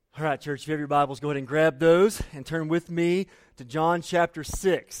All right, church, if you have your Bibles, go ahead and grab those and turn with me to John chapter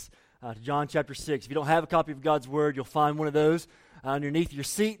 6. John chapter 6. If you don't have a copy of God's Word, you'll find one of those underneath your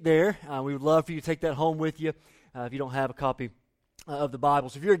seat there. We would love for you to take that home with you if you don't have a copy of the Bible.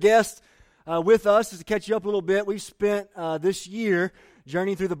 So if you're a guest with us, just to catch you up a little bit, we've spent this year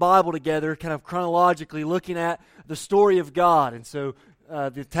journeying through the Bible together, kind of chronologically looking at the story of God. And so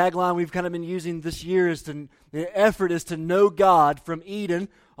the tagline we've kind of been using this year is the effort is to know God from Eden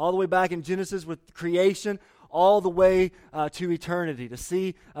all the way back in Genesis with creation, all the way to eternity, to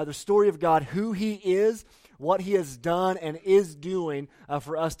see the story of God, who He is, what He has done and is doing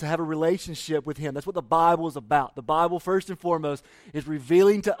for us to have a relationship with Him. That's what the Bible is about. The Bible, first and foremost, is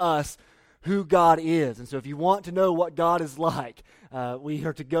revealing to us who God is. And so if you want to know what God is like, we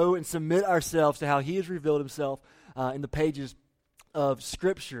are to go and submit ourselves to how He has revealed Himself in the pages of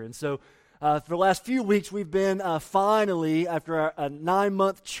Scripture. And so for the last few weeks, we've been finally, after a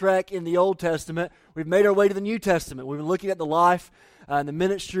 9-month trek in the Old Testament, we've made our way to the New Testament. We've been looking at the life and the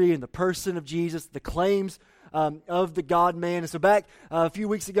ministry and the person of Jesus, the claims of the God-man. And so back a few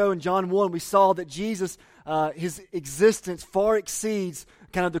weeks ago in John 1, we saw that Jesus, His existence far exceeds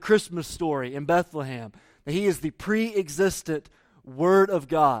kind of the Christmas story in Bethlehem. That He is the pre-existent Word of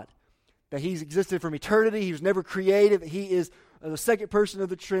God. That He's existed from eternity. He was never created. That He is the second person of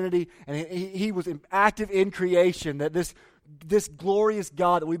the Trinity, and he was active in creation, that this glorious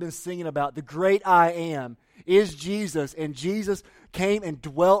God that we've been singing about, the great I Am, is Jesus, and Jesus came and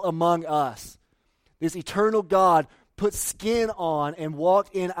dwelt among us. This eternal God put skin on and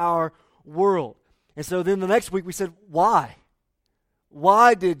walked in our world. And so then the next week we said, why?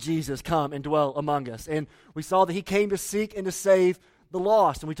 Why did Jesus come and dwell among us? And we saw that He came to seek and to save the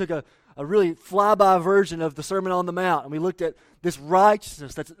lost, and we took a really flyby version of the Sermon on the Mount, and we looked at this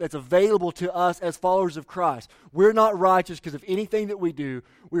righteousness that's available to us as followers of Christ. We're not righteous because of anything that we do.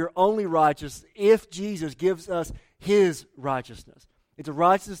 We are only righteous if Jesus gives us His righteousness. It's a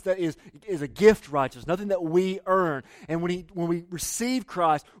righteousness that is a gift righteousness, nothing that we earn. And when we receive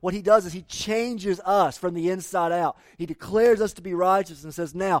Christ, what He does is He changes us from the inside out. He declares us to be righteous and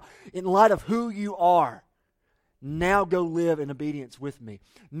says, now, in light of who you are, now go live in obedience with me.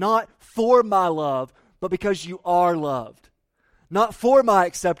 Not for my love, but because you are loved. Not for my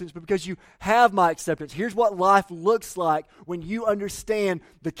acceptance, but because you have my acceptance. Here's what life looks like when you understand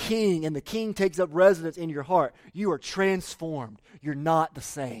the King, and the King takes up residence in your heart. You are transformed. You're not the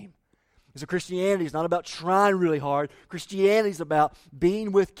same. So Christianity is not about trying really hard. Christianity is about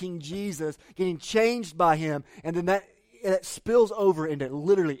being with King Jesus, getting changed by Him, and then that spills over into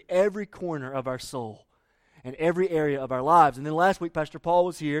literally every corner of our soul and every area of our lives. And then last week, Pastor Paul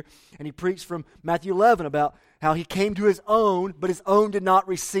was here, and he preached from Matthew 11 about how He came to His own, but His own did not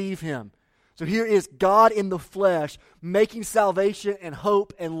receive Him. So here is God in the flesh, making salvation and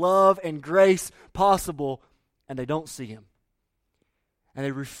hope and love and grace possible, and they don't see Him. And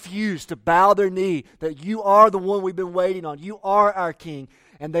they refuse to bow their knee that you are the one we've been waiting on. You are our King.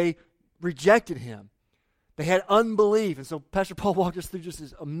 And they rejected Him. They had unbelief. And so Pastor Paul walked us through just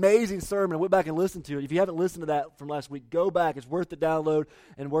this amazing sermon. I went back and listened to it. If you haven't listened to that from last week, go back. It's worth the download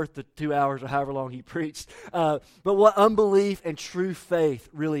and worth the 2 hours or however long he preached. But what unbelief and true faith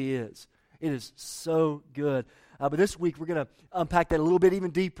really is. It is so good. But this week we're going to unpack that a little bit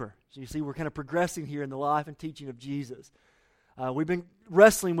even deeper. So you see we're kind of progressing here in the life and teaching of Jesus. We've been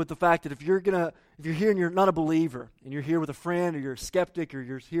wrestling with the fact that if you're here and you're not a believer, and you're here with a friend, or you're a skeptic, or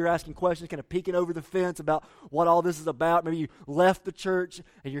you're here asking questions, kind of peeking over the fence about what all this is about, maybe you left the church,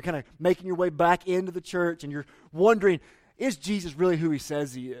 and you're kind of making your way back into the church, and you're wondering, is Jesus really who He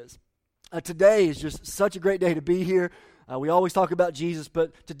says He is? Today is just such a great day to be here. We always talk about Jesus,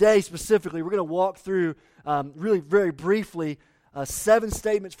 but today specifically, we're going to walk through, really very briefly, 7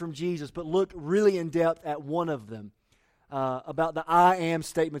 statements from Jesus, but look really in depth at one of them. About the I am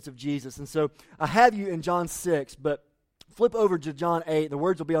statements of Jesus. And so I have you in John 6, but flip over to John 8. The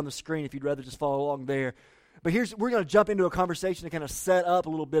words will be on the screen if you'd rather just follow along there. But we're going to jump into a conversation to kind of set up a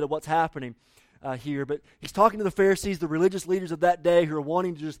little bit of what's happening here. But He's talking to the Pharisees, the religious leaders of that day, who are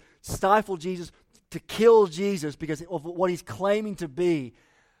wanting to just stifle Jesus, to kill Jesus because of what He's claiming to be.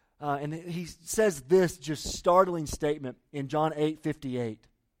 And He says this just startling statement in John 8:58.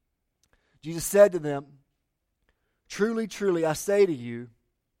 Jesus said to them, "Truly, truly, I say to you,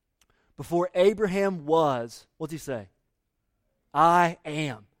 before Abraham was," what's He say? I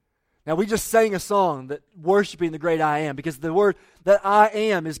am. Now, we just sang a song that worshiping the great I am, because the word that I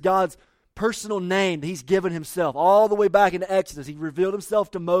am is God's personal name that He's given Himself. All the way back into Exodus, He revealed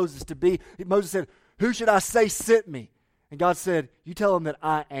Himself to Moses to be. Moses said, "Who should I say sent me?" And God said, "You tell him that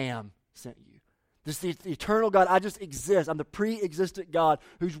I am sent you." This is the eternal God. I just exist. I'm the pre-existent God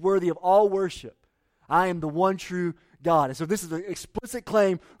who's worthy of all worship. I am the one true God. And so this is an explicit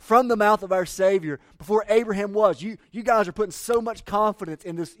claim from the mouth of our Savior before Abraham was. You guys are putting so much confidence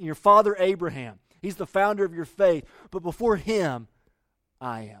in your father Abraham. He's the founder of your faith. But before him,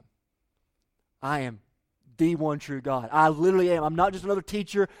 I am. I am the one true God. I literally am. I'm not just another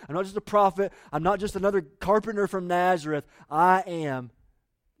teacher. I'm not just a prophet. I'm not just another carpenter from Nazareth. I am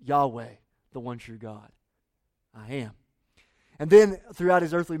Yahweh, the one true God. I am. And then throughout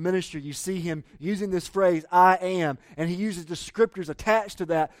his earthly ministry, you see him using this phrase, I am, and he uses descriptors attached to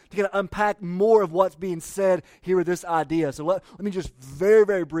that to kind of unpack more of what's being said here with this idea. So let me just very,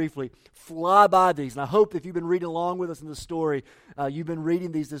 very briefly fly by these. And I hope that if you've been reading along with us in the story, you've been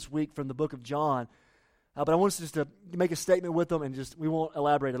reading these this week from the book of John. But I want us just to make a statement with them, and we won't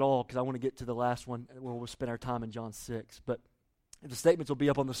elaborate at all because I want to get to the last one where we'll spend our time in John 6. But the statements will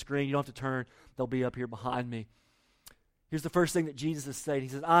be up on the screen. You don't have to turn. They'll be up here behind me. Here's the first thing that Jesus is saying. He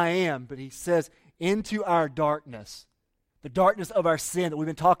says, I am, but he says, into our darkness, the darkness of our sin that we've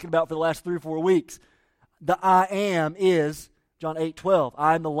been talking about for the last 3 or 4 weeks. The I am is, John 8:12,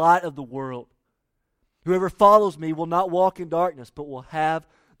 I am the light of the world. Whoever follows me will not walk in darkness, but will have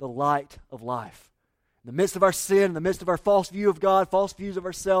the light of life. In the midst of our sin, in the midst of our false view of God, false views of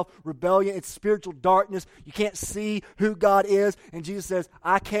ourselves, rebellion, it's spiritual darkness. You can't see who God is. And Jesus says,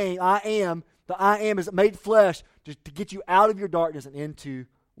 I am. The I am is made flesh to get you out of your darkness and into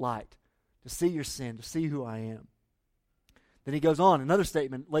light, to see your sin, to see who I am. Then he goes on, another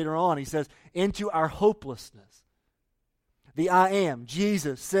statement later on, he says, into our hopelessness. The I am,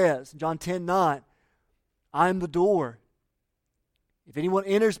 Jesus says, John 10:9, I am the door. If anyone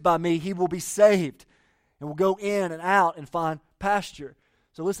enters by me, he will be saved and will go in and out and find pasture.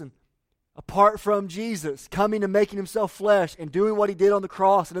 So listen, apart from Jesus coming and making himself flesh and doing what he did on the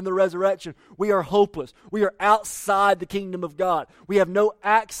cross and in the resurrection, we are hopeless. We are outside the kingdom of God. We have no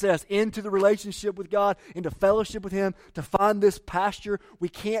access into the relationship with God, into fellowship with him, to find this pasture. We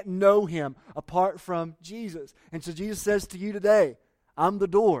can't know him apart from Jesus. And so Jesus says to you today, I'm the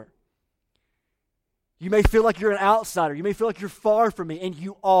door. You may feel like you're an outsider. You may feel like you're far from me, and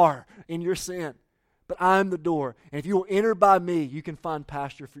you are in your sin. But I'm the door. And if you will enter by me, you can find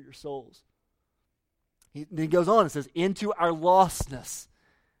pasture for your souls. Then he goes on and says, into our lostness.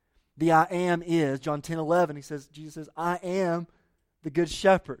 The I am is, John 10:11, Jesus says, I am the good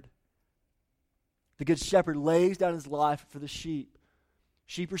shepherd. The good shepherd lays down his life for the sheep.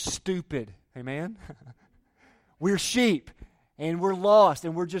 Sheep are stupid. Amen? We're sheep, and we're lost,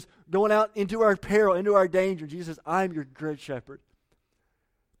 and we're just going out into our peril, into our danger. Jesus says, I'm your good shepherd.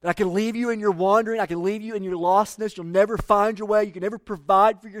 That I can leave you in your wandering. I can leave you in your lostness. You'll never find your way. You can never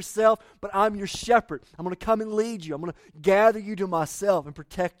provide for yourself, but I'm your shepherd. I'm going to come and lead you. I'm going to gather you to myself and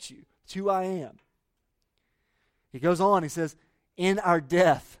protect you. It's who I am. He goes on. He says, in our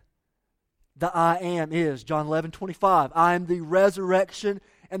death, the I am is, John 11:25, I am the resurrection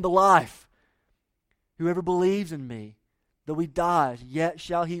and the life. Whoever believes in me, though he dies, yet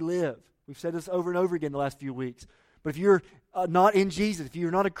shall he live. We've said this over and over again the last few weeks. But if you're not in Jesus, if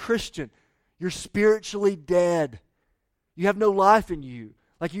you're not a Christian, you're spiritually dead. You have no life in you.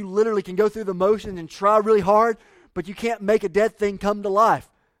 Like you literally can go through the motions and try really hard, but you can't make a dead thing come to life.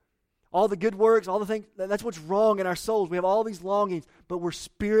 All the good works, all the things, that's what's wrong in our souls. We have all these longings, but we're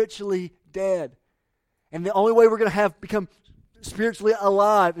spiritually dead. And the only way we're going to become spiritually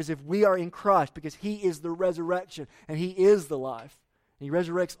alive is if we are in Christ, because he is the resurrection and he is the life. And he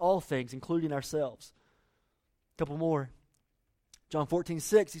resurrects all things, including ourselves. A couple more. John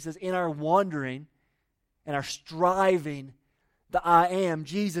 14:6, he says, in our wandering and our striving, the I am,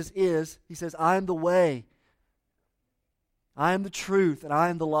 Jesus is, he says, I am the way, I am the truth, and I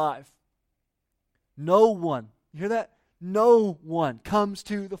am the life. No one, you hear that? No one comes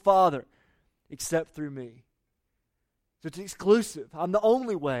to the Father except through me. So it's exclusive. I'm the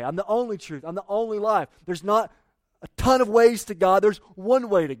only way. I'm the only truth. I'm the only life. There's not a ton of ways to God. There's one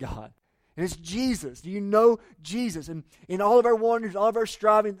way to God. And it's Jesus. Do you know Jesus? And in all of our wanderings, all of our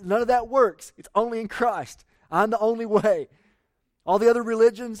striving, none of that works. It's only in Christ. I'm the only way. All the other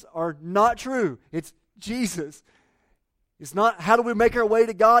religions are not true. It's Jesus. It's not how do we make our way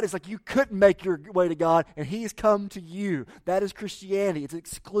to God. It's like you couldn't make your way to God, and he has come to you. That is Christianity. It's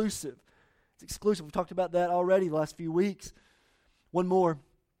exclusive. It's exclusive. We've talked about that already the last few weeks. One more.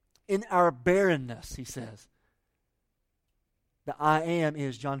 In our barrenness, he says. The I am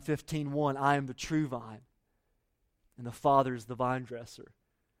is, John 15:1, I am the true vine, and the Father is the vine dresser.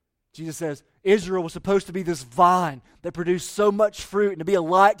 Jesus says Israel was supposed to be this vine that produced so much fruit and to be a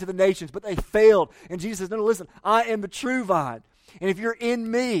light to the nations, but they failed. And Jesus says, no, listen, I am the true vine. And if you're in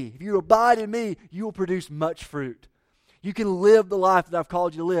me, if you abide in me, you will produce much fruit. You can live the life that I've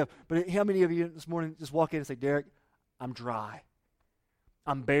called you to live. But how many of you this morning just walk in and say, Derick, I'm dry.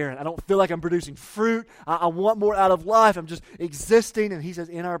 I'm barren. I don't feel like I'm producing fruit. I want more out of life. I'm just existing. And he says,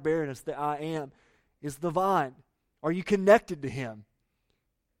 in our barrenness, the I am is the vine. Are you connected to him?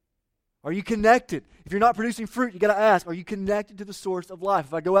 Are you connected? If you're not producing fruit, you got to ask, are you connected to the source of life?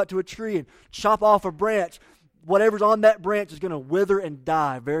 If I go out to a tree and chop off a branch, whatever's on that branch is going to wither and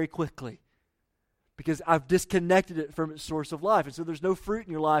die very quickly because I've disconnected it from its source of life. And so there's no fruit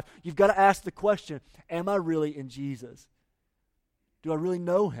in your life. You've got to ask the question, am I really in Jesus? Do I really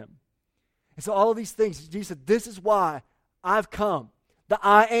know him? And so all of these things, Jesus said, this is why I've come. The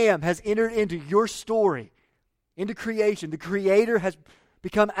I am has entered into your story, into creation. The Creator has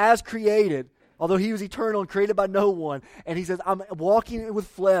become as created, although he was eternal and created by no one. And he says, I'm walking with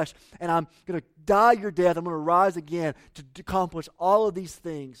flesh, and I'm going to die your death. I'm going to rise again to accomplish all of these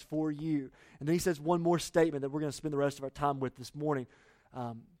things for you. And then he says one more statement that we're going to spend the rest of our time with this morning.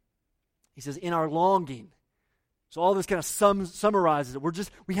 He says, in our longing. So all this kind of summarizes it.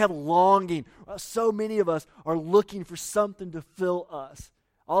 We have longing. So many of us are looking for something to fill us.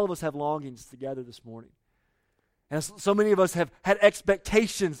 All of us have longings together this morning. And so many of us have had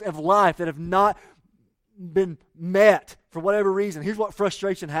expectations of life that have not been met for whatever reason. Here's what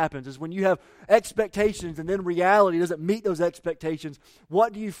frustration happens, is when you have expectations and then reality doesn't meet those expectations,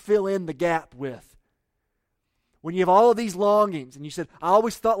 what do you fill in the gap with? When you have all of these longings and you said, I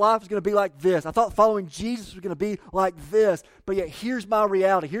always thought life was going to be like this. I thought following Jesus was going to be like this. But yet here's my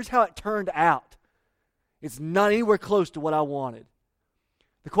reality. Here's how it turned out. It's not anywhere close to what I wanted.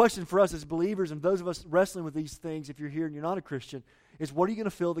 The question for us as believers and those of us wrestling with these things, if you're here and you're not a Christian, is what are you going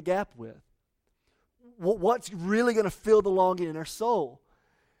to fill the gap with? What's really going to fill the longing in our soul?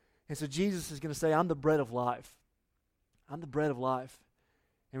 And so Jesus is going to say, I'm the bread of life. I'm the bread of life.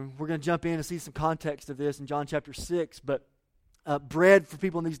 And we're going to jump in and see some context of this in John chapter 6. But bread for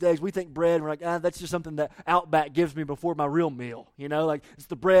people in these days, we think bread, and we're like, that's just something that Outback gives me before my real meal. You know, like it's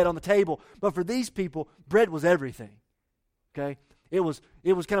the bread on the table. But for these people, bread was everything. Okay? It was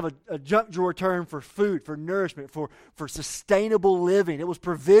kind of a junk drawer term for food, for nourishment, for sustainable living. It was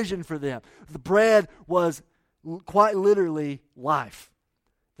provision for them. The bread was quite literally life.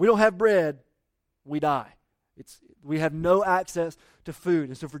 If we don't have bread, we die. We have no access to food.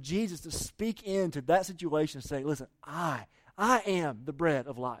 And so for Jesus to speak into that situation and say, listen, I am the bread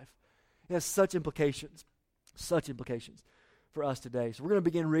of life. It has such implications for us today. So we're going to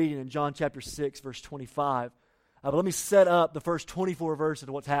begin reading in John chapter 6, verse 25. But let me set up the first 24 verses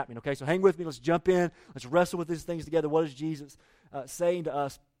of what's happening, okay? So hang with me. Let's jump in. Let's wrestle with these things together. What is Jesus saying to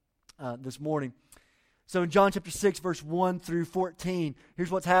us this morning? So in John chapter 6, verse 1 through 14, here's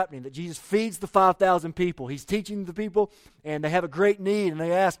what's happening. That Jesus feeds the 5,000 people. He's teaching the people, and they have a great need, and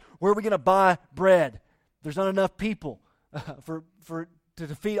they ask, where are we going to buy bread? There's not enough people to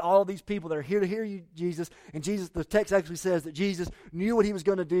feed all of these people that are here to hear you, Jesus. And Jesus, the text actually says that Jesus knew what he was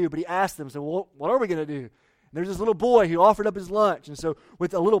going to do, but he asked them, so well, what are we going to do? There's this little boy who offered up his lunch. And so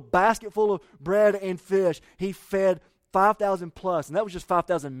with a little basket full of bread and fish, he fed 5,000 plus. And that was just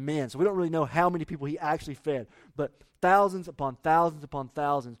 5,000 men. So we don't really know how many people he actually fed. But thousands upon thousands upon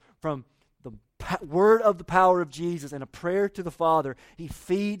thousands from the word of the power of Jesus and a prayer to the Father, he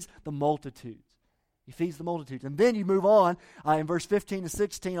feeds the multitudes. He feeds the multitudes. And then you move on in verse 15 to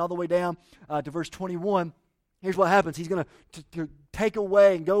 16 all the way down to verse 21. Here's what happens. He's going to take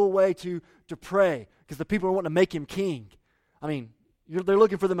away and go away to pray because the people are wanting to make him king. I mean, they're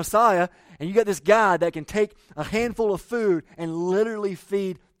looking for the Messiah, and you got this guy that can take a handful of food and literally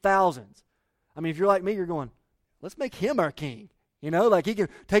feed thousands. I mean, if you're like me, you're going, let's make him our king. You know, like he can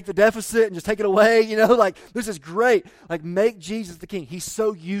take the deficit and just take it away. You know, like this is great. Like make Jesus the king. He's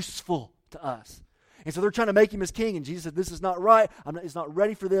so useful to us. And so they're trying to make him his king, and Jesus said, this is not right. He's not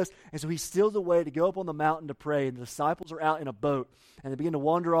ready for this. And so he steals away to go up on the mountain to pray, and the disciples are out in a boat, and they begin to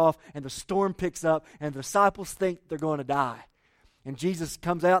wander off, and the storm picks up, and the disciples think they're going to die. And Jesus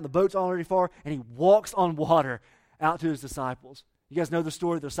comes out, and the boat's already far, and he walks on water out to his disciples. You guys know the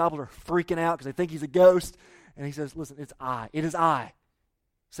story. The disciples are freaking out because they think he's a ghost. And he says, listen, it's I. It is I.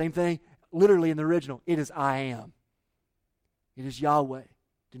 Same thing, literally in the original. It is I am. It is Yahweh.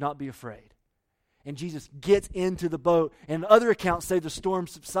 Do not be afraid. And Jesus gets into the boat. And other accounts say the storm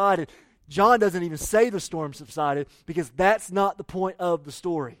subsided. John doesn't even say the storm subsided because that's not the point of the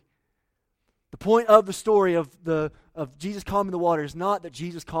story. The point of the story of Jesus calming the water is not that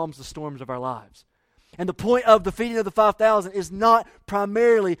Jesus calms the storms of our lives. And the point of the feeding of the 5,000 is not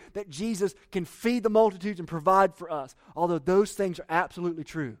primarily that Jesus can feed the multitudes and provide for us, although those things are absolutely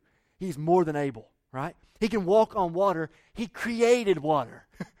true. He's more than able. right? He can walk on water. He created water,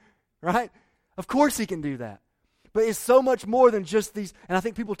 right? Of course he can do that. But it's so much more than just these, and I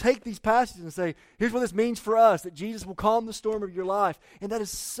think people take these passages and say, here's what this means for us, that Jesus will calm the storm of your life. And that is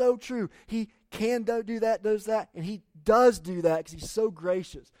so true. He can do that, does that, and he does do that because he's so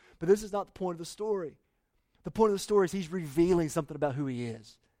gracious. But this is not the point of the story. The point of the story is he's revealing something about who he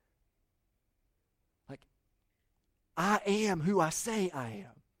is. Like, I am who I say I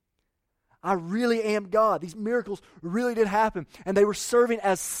am. I really am God. These miracles really did happen. And they were serving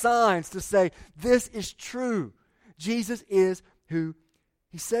as signs to say, this is true. Jesus is who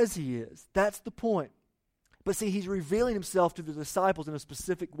he says he is. That's the point. But see, he's revealing himself to the disciples in a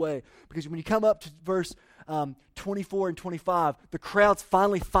specific way. Because when you come up to verse 24 and 25, the crowds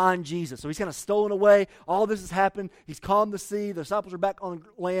finally find Jesus. So he's kind of stolen away. All this has happened. He's calmed the sea. The disciples are back on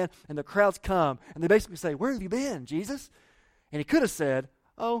land. And the crowds come. And they basically say, where have you been, Jesus? And he could have said,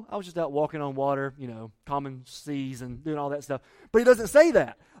 oh, I was just out walking on water, calming seas and doing all that stuff. But he doesn't say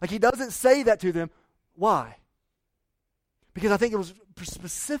that. Like, he doesn't say that to them. Why? Because I think it was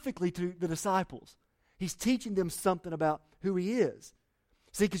specifically to the disciples. He's teaching them something about who he is.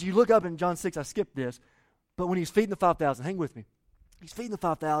 See, because you look up in John 6, I skipped this, but when he's feeding the 5,000, hang with me. He's feeding the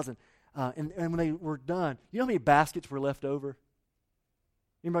 5,000, and when they were done, you know how many baskets were left over?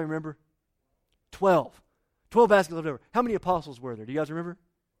 Anybody remember? 12. 12 baskets left over. How many apostles were there? Do you guys remember?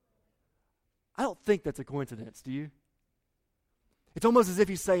 I don't think that's a coincidence, do you? It's almost as if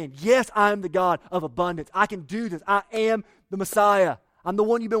he's saying, yes, I am the God of abundance. I can do this. I am the Messiah. I'm the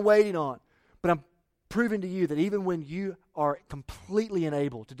one you've been waiting on. But I'm proving to you that even when you are completely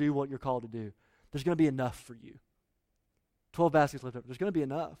unable to do what you're called to do, there's going to be enough for you. 12 baskets left over. There's going to be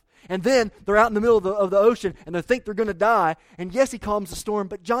enough. And then they're out in the middle of the ocean, and they think they're going to die. And yes, he calms the storm,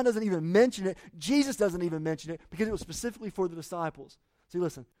 but John doesn't even mention it. Jesus doesn't even mention it because it was specifically for the disciples. See,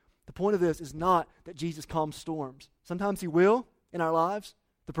 listen, the point of this is not that Jesus calms storms. Sometimes he will in our lives,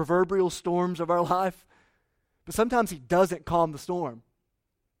 the proverbial storms of our life. But sometimes he doesn't calm the storm.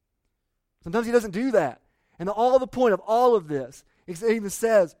 Sometimes he doesn't do that. And all the point of all of this, it even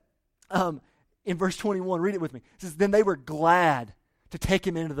says in verse 21, read it with me. It says, then they were glad to take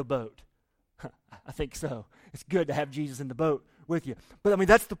him into the boat. I think so. It's good to have Jesus in the boat with you. But I mean,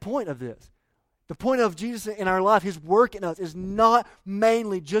 that's the point of this. The point of Jesus in our life, his work in us, is not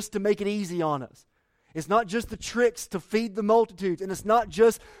mainly just to make it easy on us. It's not just the tricks to feed the multitudes. And it's not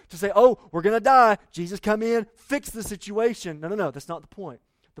just to say, oh, we're going to die. Jesus, come in, fix the situation. No. That's not the point.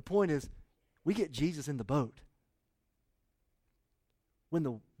 The point is, we get Jesus in the boat. When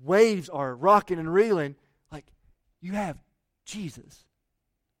the waves are rocking and reeling, like, you have Jesus.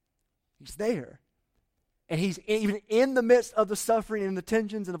 He's there. And he's even in the midst of the suffering and the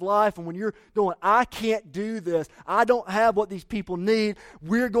tensions of life. And when you're going, I can't do this. I don't have what these people need.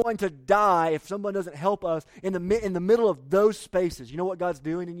 We're going to die if someone doesn't help us. In the middle of those spaces, you know what God's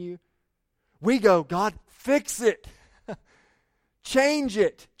doing in you? We go, God, fix it. Change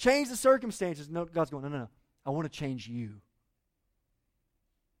it. Change the circumstances. No, God's going, no. I want to change you.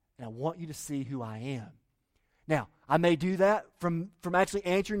 And I want you to see who I am. Now, I may do that from actually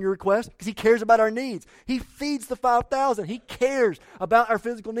answering your request because he cares about our needs. He feeds the 5,000. He cares about our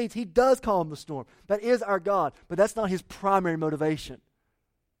physical needs. He does calm the storm. That is our God, but that's not his primary motivation.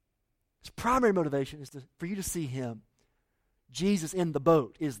 His primary motivation is for you to see him. Jesus in the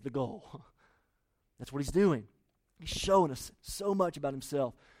boat is the goal. That's what he's doing. He's showing us so much about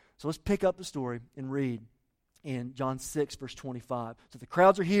himself. So let's pick up the story and read in John 6, verse 25. So the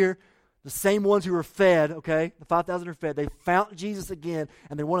crowds are here. The same ones who were fed, okay, the 5,000 are fed. They found Jesus again,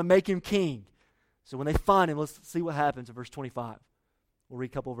 and they want to make him king. So when they find him, let's see what happens in verse 25. We'll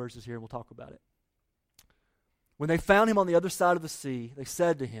read a couple of verses here, and we'll talk about it. When they found him on the other side of the sea, they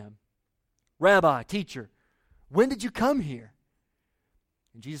said to him, Rabbi, teacher, when did you come here?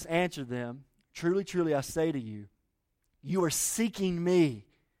 And Jesus answered them, truly, truly, I say to you, you are seeking me,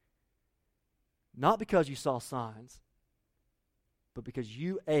 not because you saw signs, but because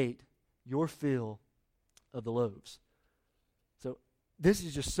you ate your fill of the loaves. So this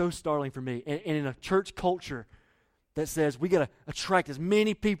is just so startling for me. And in a church culture that says we got to attract as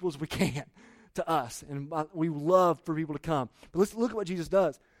many people as we can to us. And we love for people to come. But let's look at what Jesus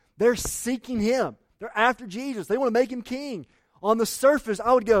does. They're seeking him. They're after Jesus. They want to make him king. On the surface,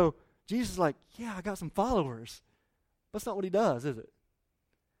 I would go, Jesus is like, yeah, I got some followers. That's not what he does, is it?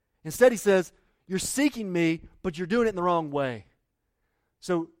 Instead, he says, you're seeking me, but you're doing it in the wrong way.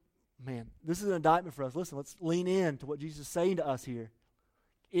 So, man, this is an indictment for us. Listen, let's lean in to what Jesus is saying to us here.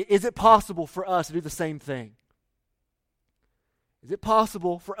 Is it possible for us to do the same thing? Is it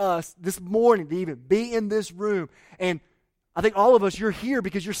possible for us this morning to even be in this room? And I think all of us, you're here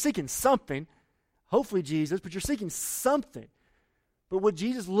because you're seeking something. hopefully Jesus, but you're seeking something. But would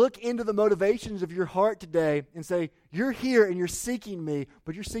Jesus look into the motivations of your heart today and say, you're here and you're seeking me,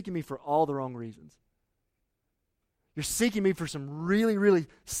 but you're seeking me for all the wrong reasons. You're seeking me for some really, really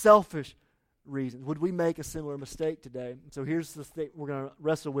selfish reasons. Would we make a similar mistake today? And so here's the thing we're going to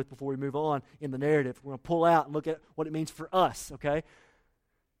wrestle with before we move on in the narrative. We're going to pull out and look at what it means for us, okay?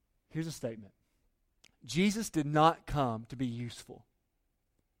 Here's a statement. Jesus did not come to be useful.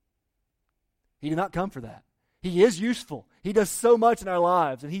 He did not come for that. He is useful. He does so much in our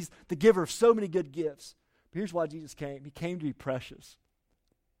lives, and He's the giver of so many good gifts. But here's why Jesus came. He came to be precious.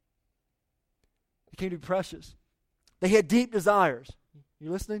 He came to be precious. They had deep desires.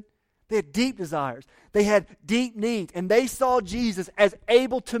 You listening? They had deep desires. They had deep needs, and they saw Jesus as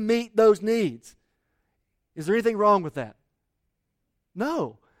able to meet those needs. Is there anything wrong with that?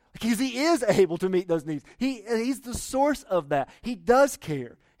 No, because He is able to meet those needs. He's the source of that. He does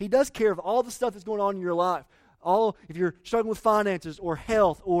care. He does care of all the stuff that's going on in your life. If you're struggling with finances or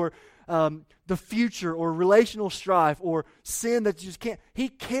health or the future or relational strife or sin that you just can't. He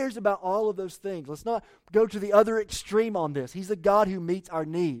cares about all of those things. Let's not go to the other extreme on this. He's a God who meets our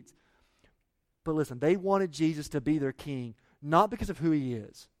needs. But listen, they wanted Jesus to be their king, not because of who He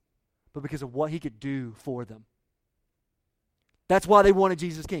is, but because of what He could do for them. That's why they wanted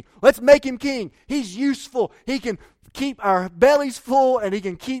Jesus king. Let's make Him king. He's useful. He can keep our bellies full and He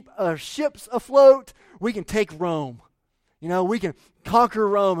can keep our ships afloat. We can take Rome. We can conquer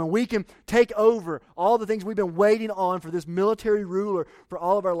Rome and we can take over all the things we've been waiting on for this military ruler for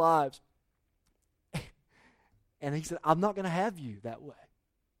all of our lives. And He said, I'm not going to have you that way.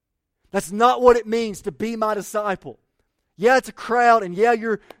 That's not what it means to be my disciple. Yeah, it's a crowd and yeah,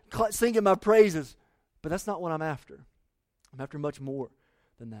 you're singing my praises, but that's not what I'm after. I'm after much more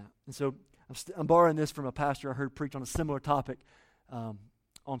than that. And so I'm borrowing this from a pastor I heard preach on a similar topic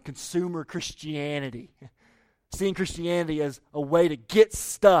on consumer Christianity. Seeing Christianity as a way to get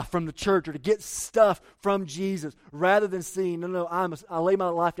stuff from the church or to get stuff from Jesus rather than seeing, I lay my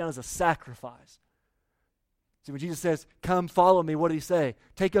life down as a sacrifice. See, when Jesus says, come follow me, what did He say?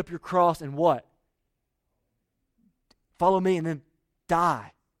 Take up your cross and what? Follow me and then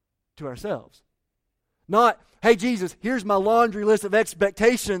die to ourselves. Not, hey, Jesus, here's my laundry list of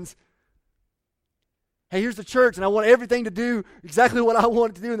expectations. Hey, here's the church, and I want everything to do exactly what I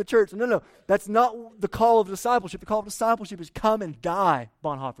want it to do in the church. No. That's not the call of discipleship. The call of discipleship is come and die,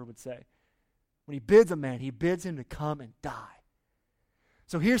 Bonhoeffer would say. When He bids a man, He bids him to come and die.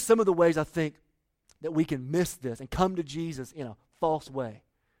 So here's some of the ways I think that we can miss this and come to Jesus in a false way.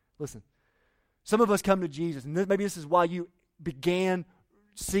 Listen, some of us come to Jesus, and maybe this is why you began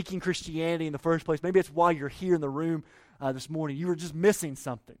seeking Christianity in the first place. Maybe it's why you're here in the room this morning. You were just missing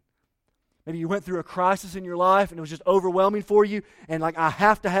something. Maybe you went through a crisis in your life and it was just overwhelming for you and I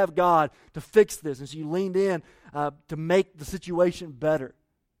have to have God to fix this. And so you leaned in to make the situation better.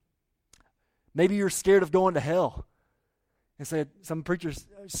 Maybe you're scared of going to hell. And said some preachers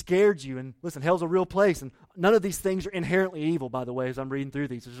scared you. And listen, hell's a real place. And none of these things are inherently evil, by the way, as I'm reading through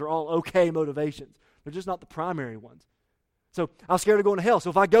these. These are all okay motivations. They're just not the primary ones. So I was scared of going to hell.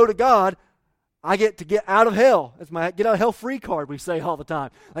 So if I go to God, I get to get out of hell. That's my get out of hell free card we say all the time.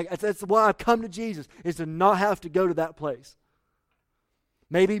 That's why I've come to Jesus, is to not have to go to that place.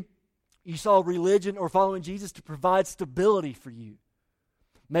 Maybe you saw religion or following Jesus to provide stability for you.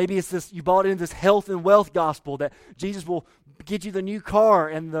 Maybe it's this, you bought into this health and wealth gospel that Jesus will get you the new car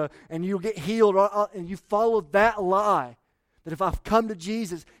and you'll get healed, and you follow that lie. That if I've come to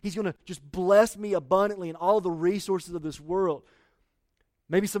Jesus, He's going to just bless me abundantly in all the resources of this world.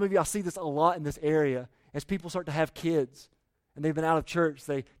 Maybe some of you, I see this a lot in this area as people start to have kids and they've been out of church.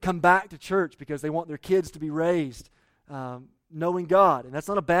 They come back to church because they want their kids to be raised knowing God, and that's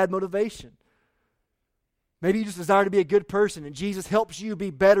not a bad motivation. Maybe you just desire to be a good person and Jesus helps you be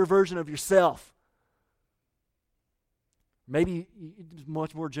a better version of yourself. Maybe it's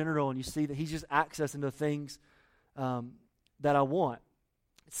much more general and you see that He's just access into things that I want.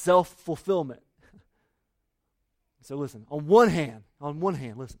 Self-fulfillment. So listen, on one hand,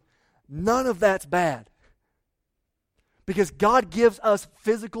 listen, none of that's bad. Because God gives us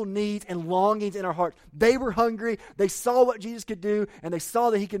physical needs and longings in our heart. They were hungry, they saw what Jesus could do, and they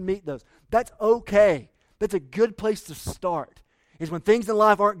saw that He could meet those. That's okay. That's a good place to start. Is when things in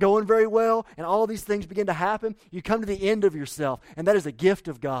life aren't going very well and all these things begin to happen, you come to the end of yourself, and that is a gift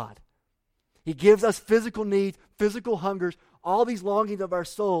of God. He gives us physical needs, physical hungers, all these longings of our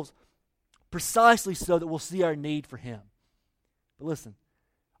souls, precisely so that we'll see our need for Him. But listen,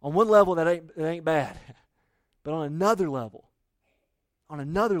 on one level that ain't bad, but on another level,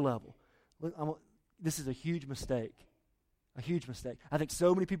 this is a huge mistake. A huge mistake. I think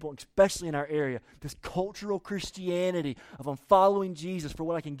so many people, especially in our area, this cultural Christianity of I'm following Jesus for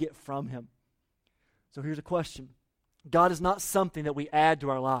what I can get from him. So here's a question. God is not something that we add to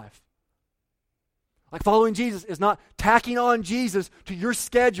our life. Like following Jesus is not tacking on Jesus to your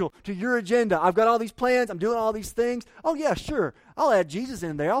schedule, to your agenda. I've got all these plans. I'm doing all these things. Oh, yeah, sure. I'll add Jesus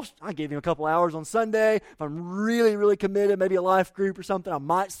in there. I'll give him a couple hours on Sunday. If I'm really, really committed, maybe a life group or something, I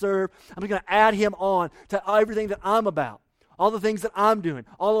might serve. I'm just going to add him on to everything that I'm about, all the things that I'm doing,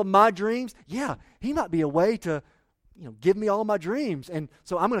 all of my dreams. Yeah, he might be a way to, give me all of my dreams. And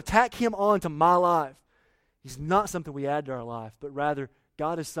so I'm going to tack him on to my life. He's not something we add to our life, but rather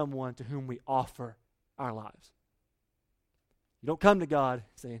God is someone to whom we offer our lives. You don't come to God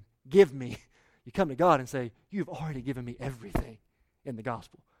saying, give me. You come to God and say, you've already given me everything in the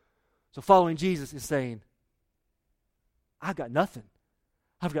gospel. So following Jesus is saying, I've got nothing.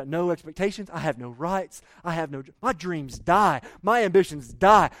 I've got no expectations. I have no rights. My dreams die. My ambitions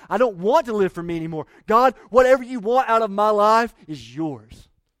die. I don't want to live for me anymore. God, whatever you want out of my life is yours.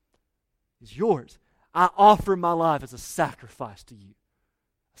 It's yours. I offer my life as a sacrifice to you.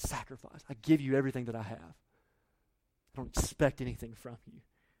 A sacrifice. I give you everything that I have. I don't expect anything from you.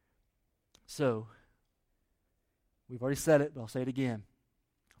 So, we've already said it, but I'll say it again.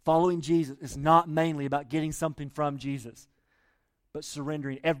 Following Jesus is not mainly about getting something from Jesus, but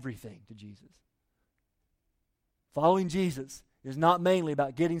surrendering everything to Jesus. Following Jesus is not mainly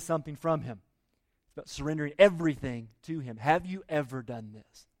about getting something from him, but surrendering everything to him. Have you ever done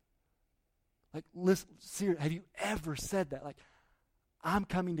this? Like, listen, seriously, have you ever said that? Like, I'm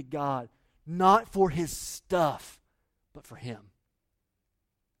coming to God not for his stuff, but for him.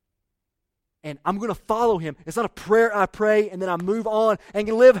 And I'm going to follow him. It's not a prayer I pray and then I move on and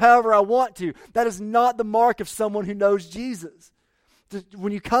can live however I want to. That is not the mark of someone who knows Jesus.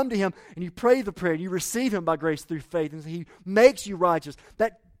 When you come to him and you pray the prayer, you receive him by grace through faith, and he makes you righteous.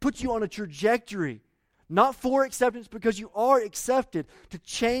 That puts you on a trajectory, not for acceptance, because you are accepted, to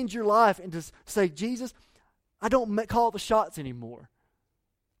change your life and to say, Jesus, I don't call the shots anymore.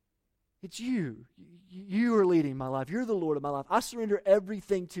 It's you. You are leading my life. You're the Lord of my life. I surrender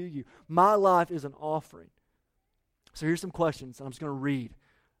everything to you. My life is an offering. So here's some questions, and I'm just going to read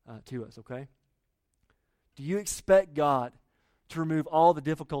to us, okay? Do you expect God to remove all the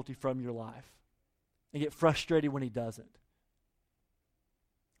difficulty from your life and get frustrated when he doesn't?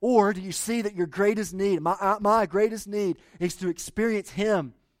 Or do you see that your greatest need, my greatest need, is to experience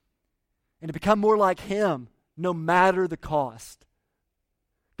him and to become more like him no matter the cost?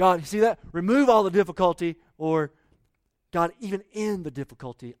 God, you see that? Remove all the difficulty, or God, even in the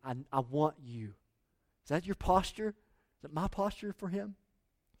difficulty, I want you. Is that your posture? Is that my posture for him?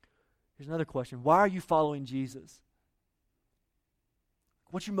 Here's another question. Why are you following Jesus?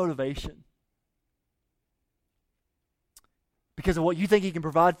 What's your motivation? Because of what you think he can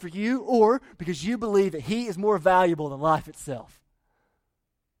provide for you, or because you believe that he is more valuable than life itself?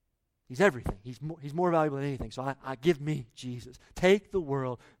 He's everything. He's more valuable than anything. So I give me Jesus. Take the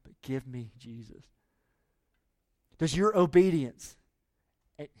world, but give me Jesus. Does your obedience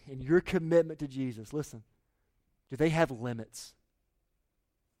and your commitment to Jesus, listen, do they have limits?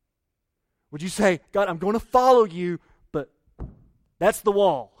 Would you say, God, I'm going to follow you, but that's the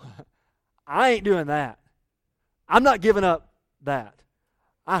wall. I ain't doing that. I'm not giving up that.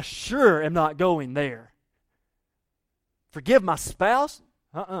 I sure am not going there. Forgive my spouse?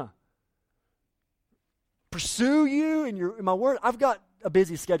 Pursue you in my word. I've got a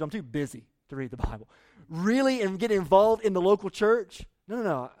busy schedule. I'm too busy to read the Bible. Really, and get involved in the local church?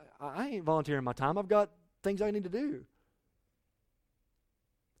 No. I ain't volunteering my time. I've got things I need to do.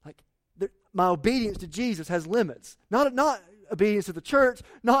 Like, my obedience to Jesus has limits. Not obedience to the church,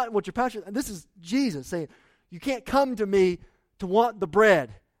 not what your pastor. This is Jesus saying, you can't come to me to want the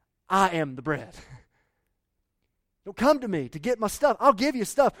bread. I am the bread. Don't come to me to get my stuff. I'll give you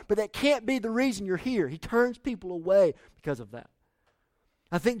stuff, but that can't be the reason you're here. He turns people away because of that.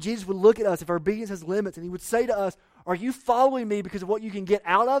 I think Jesus would look at us if our obedience has limits, and he would say to us, are you following me because of what you can get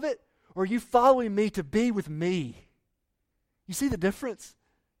out of it, or are you following me to be with me? You see the difference?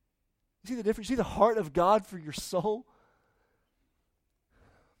 You see the difference? You see the heart of God for your soul?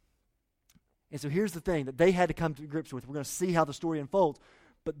 And so here's the thing that they had to come to grips with. We're going to see how the story unfolds,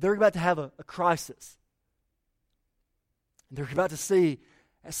 but they're about to have a crisis. They're about to see,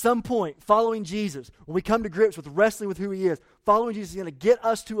 at some point, following Jesus, when we come to grips with wrestling with who he is, following Jesus is going to get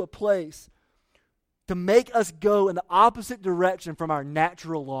us to a place to make us go in the opposite direction from our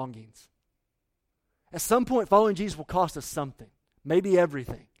natural longings. At some point, following Jesus will cost us something, maybe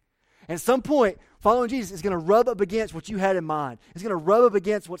everything. And at some point, Following Jesus is going to rub up against what you had in mind. It's going to rub up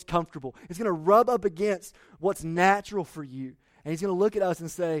against what's comfortable. It's going to rub up against what's natural for you. And he's going to look at us and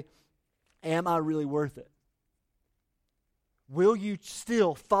say, am I really worth it? Will you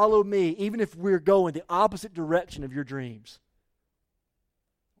still follow me even if we're going the opposite direction of your dreams?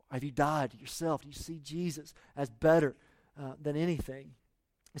 Have you died to yourself? Do you see Jesus as better than anything?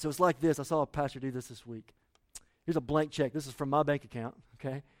 And so it's like this. I saw a pastor do this week. Here's a blank check. This is from my bank account,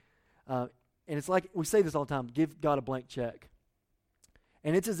 okay? And it's like, we say this all the time, give God a blank check.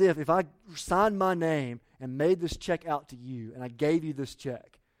 And it's as if I signed my name and made this check out to you, and I gave you this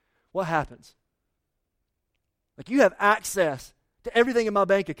check, what happens? Like, you have access to everything in my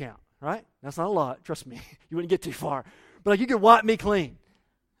bank account, right? That's not a lot, trust me. You wouldn't get too far. But like, you could wipe me clean,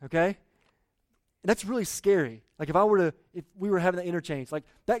 okay? And that's really scary. Like, if we were having that interchange, like,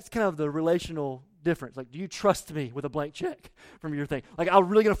 that's kind of the relational difference. Like, do you trust me with a blank check from your thing? Like, I'm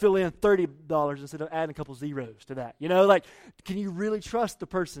really going to fill in $30 instead of adding a couple zeros to that. You know, like, can you really trust the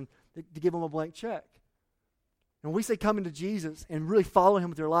person to give them a blank check? And when we say coming to Jesus and really follow him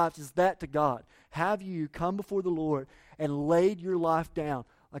with your lives, is that to God? Have you come before the Lord and laid your life down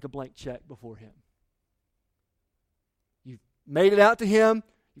like a blank check before him? You've made it out to him.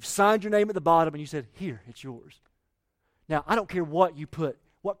 You've signed your name at the bottom, and you said, here, it's yours. Now, I don't care what you put.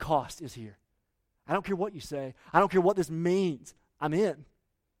 What cost is here? I don't care what you say. I don't care what this means. I'm in.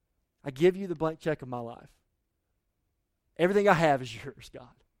 I give you the blank check of my life. Everything I have is yours, God.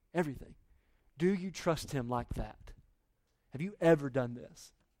 Everything. Do you trust him like that? Have you ever done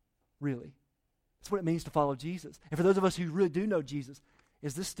this? Really? That's what it means to follow Jesus. And for those of us who really do know Jesus,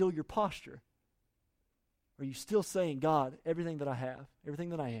 is this still your posture? Are you still saying, God, everything that I have, everything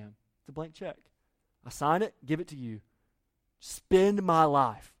that I am, it's a blank check. I sign it, give it to you. Spend my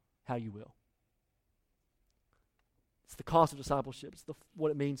life how you will. It's the cost of discipleship. It's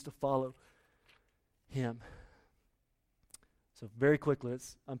what it means to follow him. So very quickly,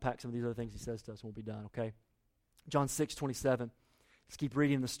 let's unpack some of these other things he says to us and we'll be done, okay? John 6:27. Let's keep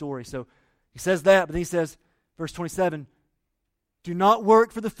reading the story. So he says that, but then he says, verse 27, do not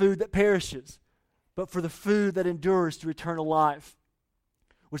work for the food that perishes, but for the food that endures to eternal life,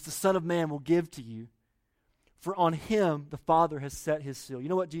 which the Son of Man will give to you. For on him the Father has set his seal. You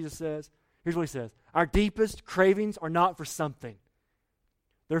know what Jesus says? Here's what he says. Our deepest cravings are not for something.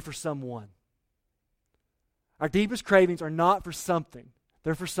 They're for someone. Our deepest cravings are not for something.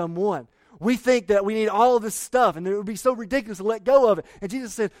 They're for someone. We think that we need all of this stuff, and it would be so ridiculous to let go of it. And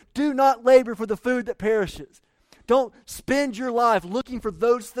Jesus said, do not labor for the food that perishes. Don't spend your life looking for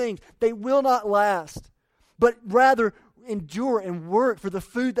those things. They will not last. But rather, endure and work for the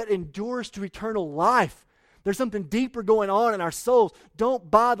food that endures to eternal life. There's something deeper going on in our souls. Don't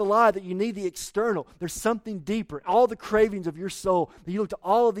buy the lie that you need the external. There's something deeper. All the cravings of your soul, that you look to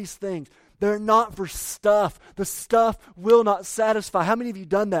all of these things, they're not for stuff. The stuff will not satisfy. How many of you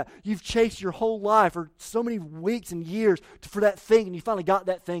done that? You've chased your whole life or so many weeks and years for that thing, and you finally got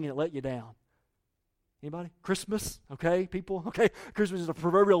that thing and it let you down. Anybody? Christmas, okay, people? Okay, Christmas is a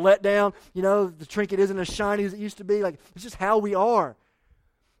proverbial letdown. You know, the trinket isn't as shiny as it used to be. Like, it's just how we are.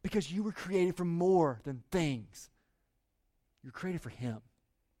 Because you were created for more than things. You were created for him.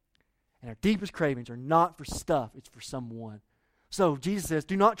 And our deepest cravings are not for stuff, it's for someone. So Jesus says,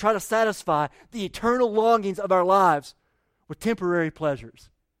 do not try to satisfy the eternal longings of our lives with temporary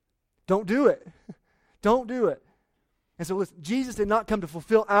pleasures. Don't do it. Don't do it. And so listen, Jesus did not come to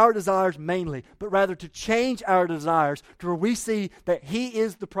fulfill our desires mainly, but rather to change our desires to where we see that he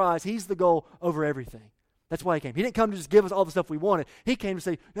is the prize, he's the goal over everything. That's why he came. He didn't come to just give us all the stuff we wanted. He came to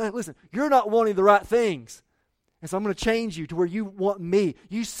say, no, listen, you're not wanting the right things. And so I'm going to change you to where you want me.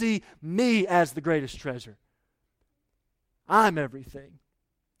 You see me as the greatest treasure. I'm everything.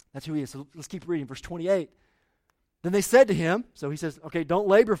 That's who he is. So let's keep reading. Verse 28. Then they said to him, so he says, okay, don't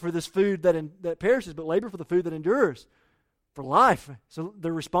labor for this food that perishes, but labor for the food that endures, for life. So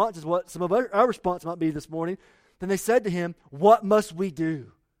their response is what some of our response might be this morning. Then they said to him, what must we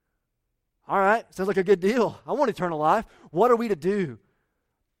do? All right, sounds like a good deal. I want eternal life. What are we to do?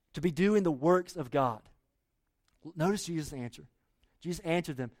 To be doing the works of God. Notice Jesus' answer. Jesus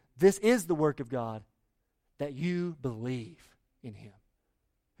answered them, this is the work of God, that you believe in him,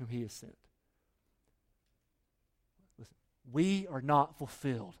 whom he has sent. Listen, we are not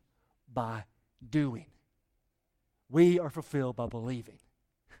fulfilled by doing. We are fulfilled by believing.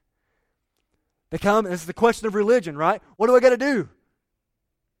 They come, and this is the question of religion, right? What do I got to do?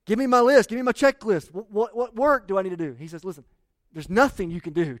 Give me my list. Give me my checklist. What work do I need to do? He says, listen, there's nothing you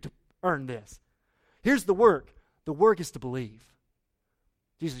can do to earn this. Here's the work. The work is to believe.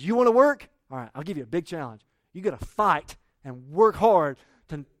 Jesus, you want to work? All right, I'll give you a big challenge. You got to fight and work hard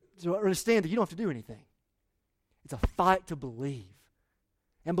to to understand that you don't have to do anything. It's a fight to believe.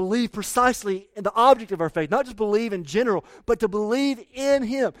 And believe precisely in the object of our faith. Not just believe in general, but to believe in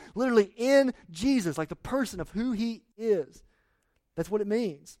Him. Literally in Jesus, like the person of who He is. That's what it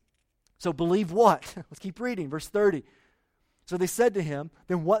means. So believe what? Let's keep reading. Verse 30. So they said to Him,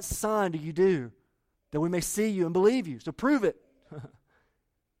 then what sign do you do that we may see you and believe you? So prove it.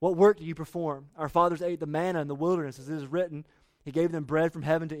 What work do you perform? Our fathers ate the manna in the wilderness, as it is written. He gave them bread from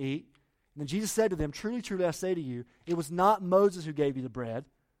heaven to eat. And then Jesus said to them, truly, truly, I say to you, it was not Moses who gave you the bread,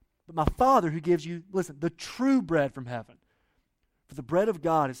 but my Father who gives you, listen, the true bread from heaven. For the bread of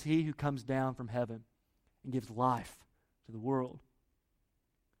God is He who comes down from heaven and gives life to the world.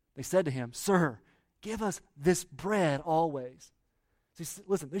 They said to Him, Sir, give us this bread always. See,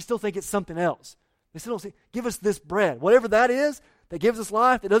 listen, they still think it's something else. They still don't say, give us this bread. Whatever that is that gives us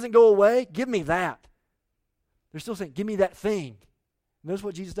life, that doesn't go away, give me that. They're still saying, give me that thing. Notice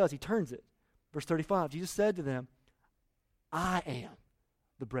what Jesus does. He turns it. Verse 35, Jesus said to them, I am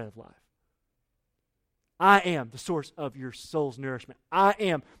the bread of life. I am the source of your soul's nourishment. I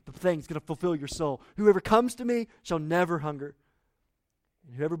am the thing that's going to fulfill your soul. Whoever comes to me shall never hunger.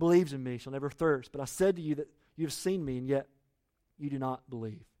 And whoever believes in me shall never thirst. But I said to you that you have seen me, and yet you do not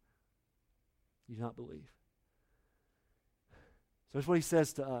believe. You do not believe. So that's what He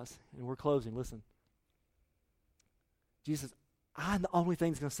says to us. And we're closing. Listen. Jesus says, I'm the only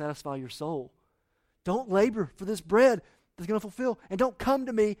thing that's going to satisfy your soul. Don't labor for this bread that's going to fulfill. And don't come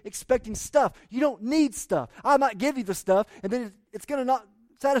to me expecting stuff. You don't need stuff. I might give you the stuff, and then it's going to not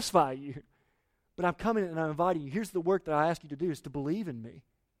satisfy you. But I'm coming and I'm inviting you. Here's the work that I ask you to do, is to believe in me.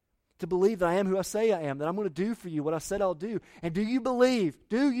 To believe that I am who I say I am, that I'm going to do for you what I said I'll do. And do you believe?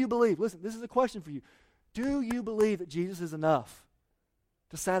 Do you believe? Listen, this is a question for you. Do you believe that Jesus is enough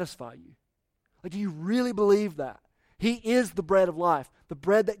to satisfy you? Like, do you really believe that? He is the bread of life, the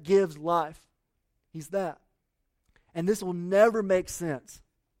bread that gives life. He's that. And this will never make sense,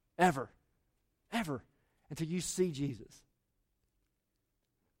 ever, until you see Jesus.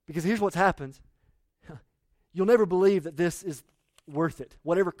 Because here's what happens. You'll never believe that this is worth it,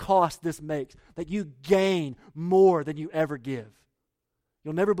 whatever cost this makes, that you gain more than you ever give.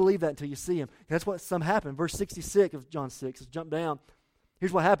 You'll never believe that until you see Him. That's what some happen. Verse 66 of John 6, let's jump down.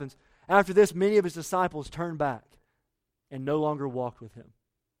 Here's what happens. After this, many of His disciples turned back and no longer walked with Him.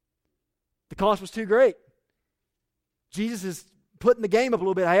 The cost was too great. Jesus is putting the game up a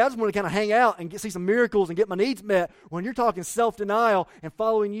little bit. Hey, I just want to kind of hang out and see some miracles and get my needs met. When you're talking self-denial and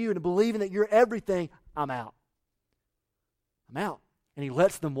following you and believing that you're everything, I'm out. I'm out. And He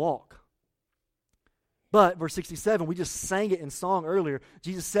lets them walk. But, verse 67, we just sang it in song earlier.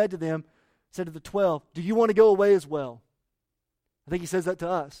 Jesus said to the 12, do you want to go away as well? I think He says that to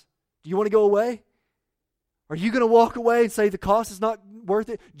us. Do you want to go away? Are you going to walk away and say the cost is not worth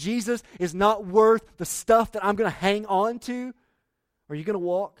it? Jesus is not worth the stuff that I'm going to hang on to? Are you going to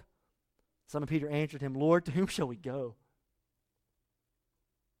walk? Simon Peter answered Him, Lord, to whom shall we go?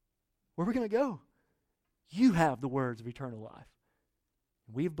 Where are we going to go? You have the words of eternal life.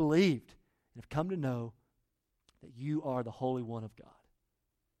 We have believed and have come to know that you are the Holy One of God.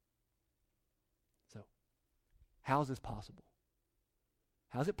 So, how is this possible?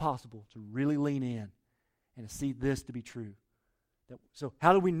 How is it possible to really lean in and to see this to be true? So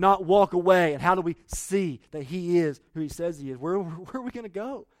how do we not walk away, and how do we see that He is who He says He is? Where are we going to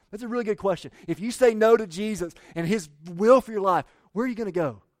go? That's a really good question. If you say no to Jesus and His will for your life, where are you going to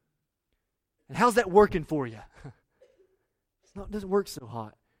go? And how's that working for you? It doesn't work so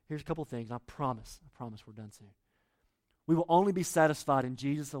hot. Here's a couple things. I promise we're done soon. We will only be satisfied in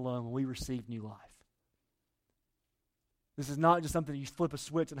Jesus alone when we receive new life. This is not just something that you flip a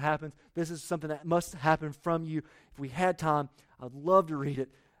switch and happens. This is something that must happen from you. If we had time, I'd love to read it.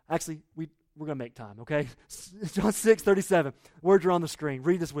 Actually, we're going to make time, okay? John 6:37. Words are on the screen.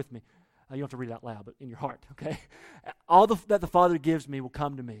 Read this with me. You don't have to read it out loud, but in your heart, okay? All that the Father gives me will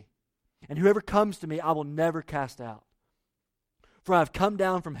come to me. And whoever comes to me, I will never cast out. For I have come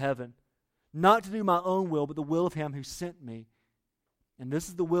down from heaven, not to do my own will, but the will of Him who sent me. And this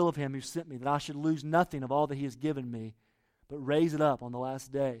is the will of Him who sent me, that I should lose nothing of all that He has given me, but raise it up on the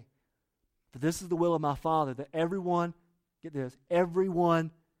last day. For this is the will of my Father, that everyone, get this,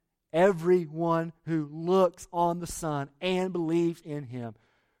 everyone who looks on the Son and believes in Him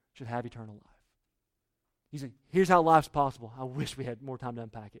should have eternal life. You say, here's how life's possible. I wish we had more time to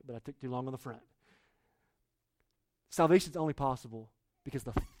unpack it, but I took too long on the front. Salvation's only possible because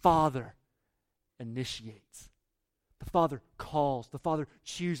the Father initiates. The Father calls. The Father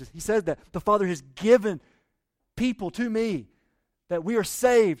chooses. He says that the Father has given people to me, that we are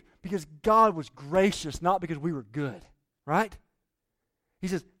saved because God was gracious, not because we were good. Right? He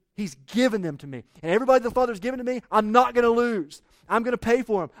says, He's given them to me. And everybody the Father's given to me, I'm not going to lose. I'm going to pay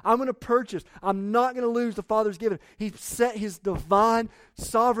for them. I'm going to purchase. I'm not going to lose the Father's given. He set His divine,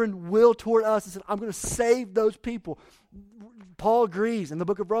 sovereign will toward us and said, I'm going to save those people. Paul agrees in the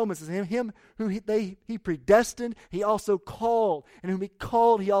book of Romans, says, him who he predestined, He also called. And whom He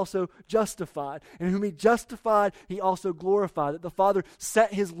called, He also justified. And whom He justified, He also glorified. That the Father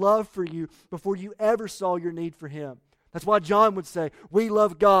set His love for you before you ever saw your need for Him. That's why John would say, we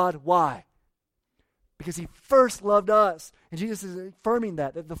love God. Why? Because He first loved us. And Jesus is affirming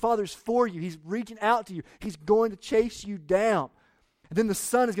that the Father's for you. He's reaching out to you. He's going to chase you down. And then the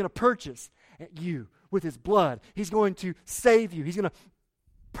Son is going to purchase you with His blood. He's going to save you. He's going to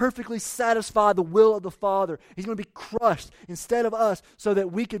perfectly satisfy the will of the Father. He's going to be crushed instead of us so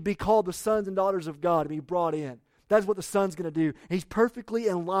that we could be called the sons and daughters of God and be brought in. That's what the Son's going to do. And He's perfectly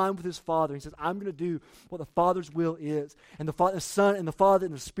in line with His Father. He says, I'm going to do what the Father's will is. And the Son and the Father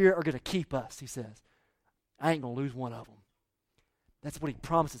and the Spirit are going to keep us, He says. I ain't going to lose one of them. That's what He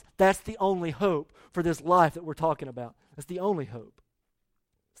promises. That's the only hope for this life that we're talking about. That's the only hope.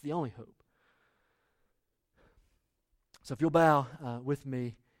 It's the only hope. So if you'll bow with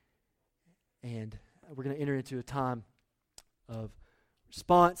me, and we're going to enter into a time of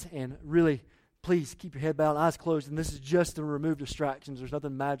response, and really, please keep your head bowed and eyes closed, and this is just to remove distractions. There's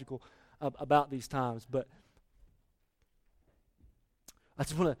nothing magical about these times, but I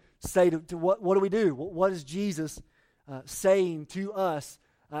just want to say to what do we do? What is Jesus saying to us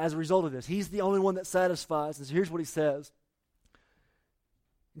as a result of this? He's the only one that satisfies. And so here's what He says.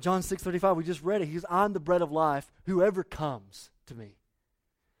 John 6:35, we just read it. He says, I'm the bread of life. Whoever comes to me.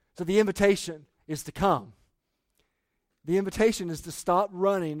 So the invitation is to come. The invitation is to stop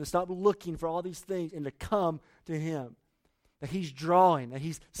running, to stop looking for all these things, and to come to Him. That He's drawing, that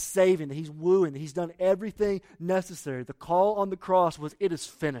He's saving, that He's wooing, that He's done everything necessary. The call on the cross was, it is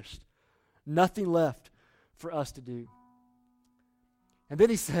finished. Nothing left for us to do. And then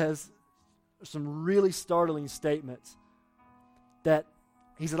He says some really startling statements that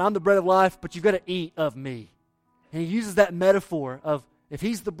He said, I'm the bread of life, but you've got to eat of me. And He uses that metaphor of, if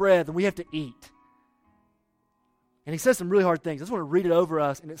He's the bread, then we have to eat. And He says some really hard things. I just want to read it over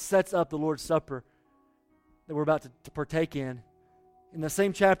us, and it sets up the Lord's Supper that we're about to partake in. In the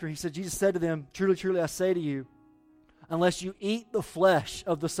same chapter, He said, Jesus said to them, truly, truly, I say to you, unless you eat the flesh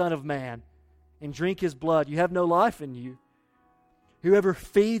of the Son of Man and drink His blood, you have no life in you. Whoever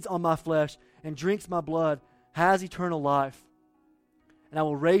feeds on my flesh and drinks my blood has eternal life, and I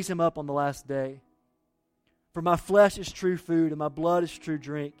will raise him up on the last day. For my flesh is true food, and my blood is true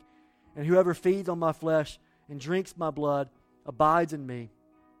drink. And whoever feeds on my flesh and drinks my blood abides in me,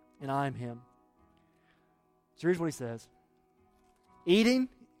 and I am him. So here's what He says. Eating,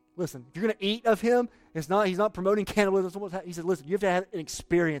 listen, if you're going to eat of Him, He's not promoting cannibalism. He said, listen, you have to have an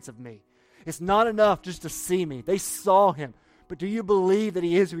experience of me. It's not enough just to see me. They saw Him. But do you believe that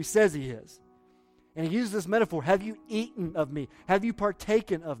He is who He says He is? And He uses this metaphor. Have you eaten of me? Have you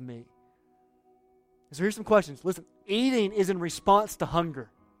partaken of me? So here's some questions. Listen, eating is in response to hunger.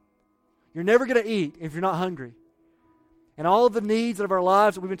 You're never going to eat if you're not hungry. And all of the needs of our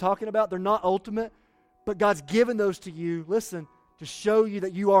lives that we've been talking about, they're not ultimate, but God's given those to you, listen, to show you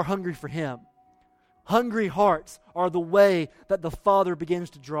that you are hungry for Him. Hungry hearts are the way that the Father begins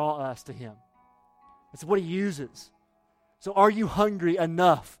to draw us to Him. That's what He uses. So are you hungry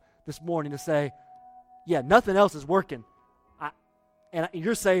enough this morning to say, yeah, nothing else is working. And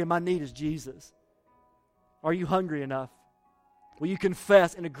you're saying my need is Jesus. Are you hungry enough? Will you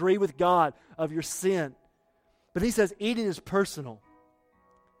confess and agree with God of your sin? But He says eating is personal.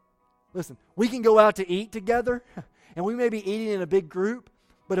 Listen, we can go out to eat together, and we may be eating in a big group,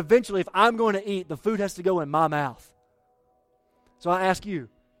 but eventually if I'm going to eat, the food has to go in my mouth. So I ask you,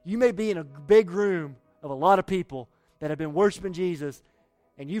 you may be in a big room of a lot of people that have been worshiping Jesus,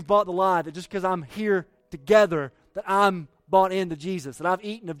 and you've bought the lie that just because I'm here together, that I'm bought into Jesus, that I've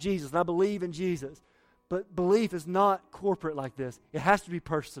eaten of Jesus, that I believe in Jesus. But belief is not corporate like this. It has to be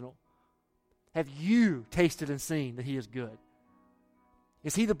personal. Have you tasted and seen that He is good?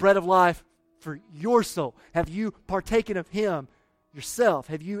 Is He the bread of life for your soul? Have you partaken of Him yourself?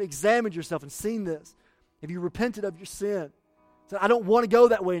 Have you examined yourself and seen this? Have you repented of your sin? So I don't want to go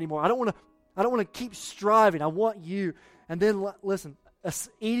that way anymore. I don't want to keep striving. I want you. And then listen,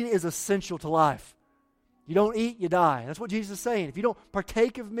 eating is essential to life. You don't eat, you die. That's what Jesus is saying. If you don't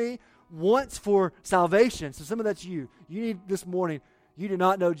partake of me once for salvation, so some of that's you. You need this morning, you do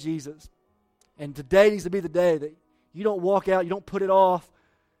not know Jesus. And today needs to be the day that you don't walk out, you don't put it off.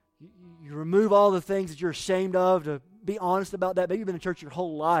 You remove all the things that you're ashamed of, to be honest about that. Maybe you've been in church your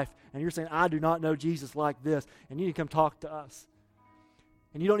whole life and you're saying, I do not know Jesus like this. And you need to come talk to us.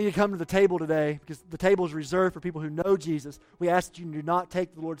 and you don't need to come to the table today because the table is reserved for people who know Jesus, we ask that you do not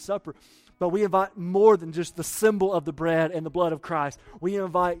take the Lord's Supper. But we invite more than just the symbol of the bread and the blood of Christ. We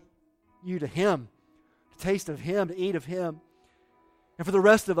invite you to Him, to taste of Him, to eat of Him. And for the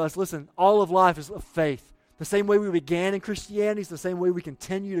rest of us, listen, all of life is of faith. The same way we began in Christianity is the same way we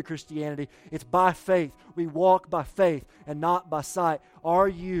continue to Christianity. It's by faith. We walk by faith and not by sight. Are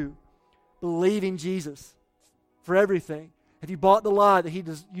you believing Jesus for everything? Have you bought the lie that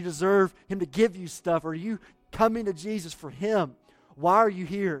you deserve Him to give you stuff? Or are you coming to Jesus for Him? Why are you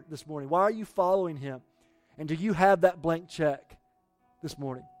here this morning? Why are you following Him? And do you have that blank check this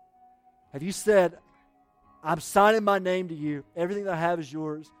morning? Have you said, I'm signing my name to you. Everything that I have is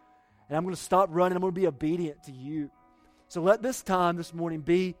yours. And I'm going to stop running. I'm going to be obedient to you. So let this time this morning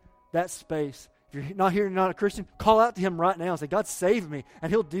be that space. If you're not here and you're not a Christian, call out to Him right now and say, God, save me.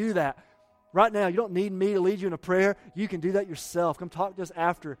 And He'll do that. Right now, you don't need me to lead you in a prayer. You can do that yourself. Come talk to us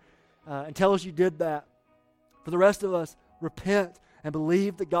after and tell us you did that. For the rest of us, repent and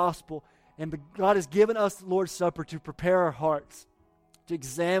believe the gospel. And God has given us the Lord's Supper to prepare our hearts, to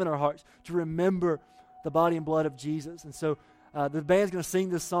examine our hearts, to remember the body and blood of Jesus. And so the band's going to sing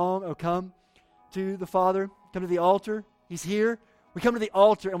this song, Oh Come to the Father, come to the altar. He's here. We come to the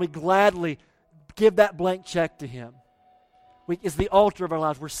altar and we gladly give that blank check to Him. It's the altar of our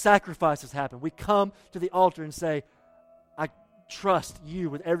lives where sacrifices happen. We come to the altar and say, I trust you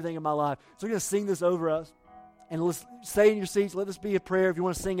with everything in my life. So we're going to sing this over us. And let's stay in your seats. Let this be a prayer. If you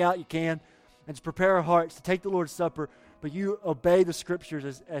want to sing out, you can. And just prepare our hearts to take the Lord's Supper. But you obey the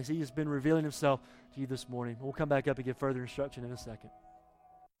Scriptures as He has been revealing Himself to you this morning. We'll come back up and give further instruction in a second.